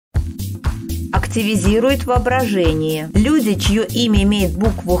активизирует воображение. Люди, чье имя имеет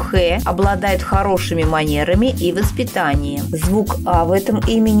букву «Х», обладают хорошими манерами и воспитанием. Звук «А» в этом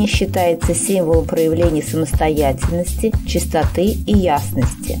имени считается символом проявления самостоятельности, чистоты и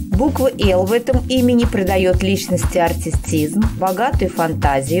ясности. Буква «Л» в этом имени придает личности артистизм, богатую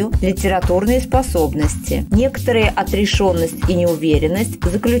фантазию, литературные способности. Некоторая отрешенность и неуверенность,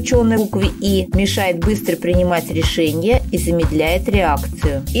 заключенная в букве «И», мешает быстро принимать решения и замедляет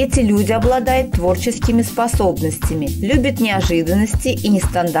реакцию. Эти люди обладают творческими способностями, любят неожиданности и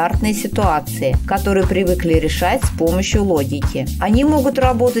нестандартные ситуации, которые привыкли решать с помощью логики. Они могут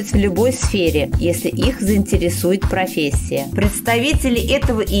работать в любой сфере, если их заинтересует профессия. Представители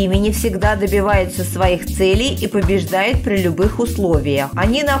этого имени всегда добиваются своих целей и побеждают при любых условиях.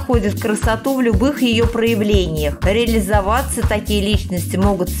 Они находят красоту в любых ее проявлениях. Реализоваться такие личности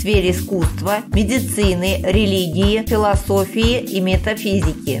могут в сфере искусства, медицины, религии, философии и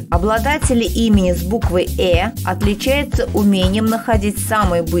метафизики. Обладатели имени с буквой «Э» отличаются умением находить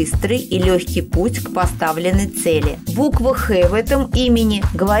самый быстрый и легкий путь к поставленной цели. Буква «Х» в этом имени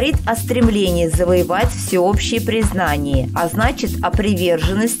говорит о стремлении завоевать всеобщее признание, а значит о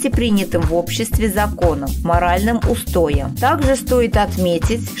приверженности принятым в обществе законам, моральным устоям. Также стоит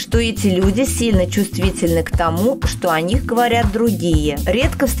отметить, что эти люди сильно чувствительны к тому, что о них говорят другие.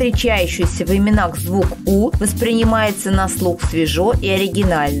 Редко встречающийся в именах звук «У» воспринимается на слух свежо и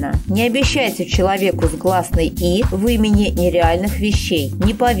оригинально. Не обещайте человеку с гласной «И» в имени нереальных вещей.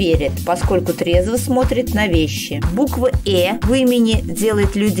 Не поверит, поскольку трезво смотрит на вещи. Буква «Э» в имени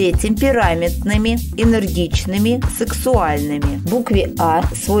делает людей темпераментными, энергичными, сексуальными. Букве «А»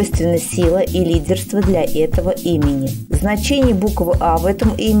 свойственна сила и лидерство для этого имени. Значение буквы «А» в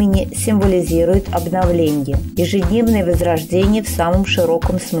этом имени символизирует обновление, ежедневное возрождение в самом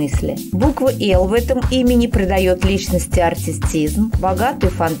широком смысле. Буква «Л» в этом имени придает личности артистизм,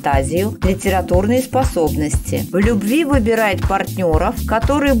 богатую фантазию, литературные способности. В любви выбирает партнеров,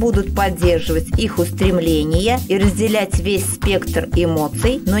 которые будут поддерживать их устремления и разделять весь спектр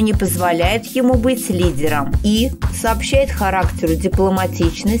эмоций, но не позволяют ему быть лидером. И сообщает характеру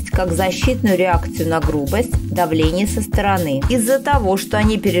дипломатичность как защитную реакцию на грубость, давление со стороны. Из-за того, что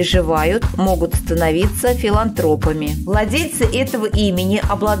они переживают, могут становиться филантропами. Владельцы этого имени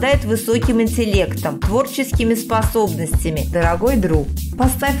обладают высоким интеллектом, творческими способностями. Дорогой друг,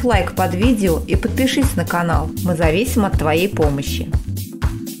 поставь лайк под видео и подпишись на канал. Мы зависим от твоей помощи.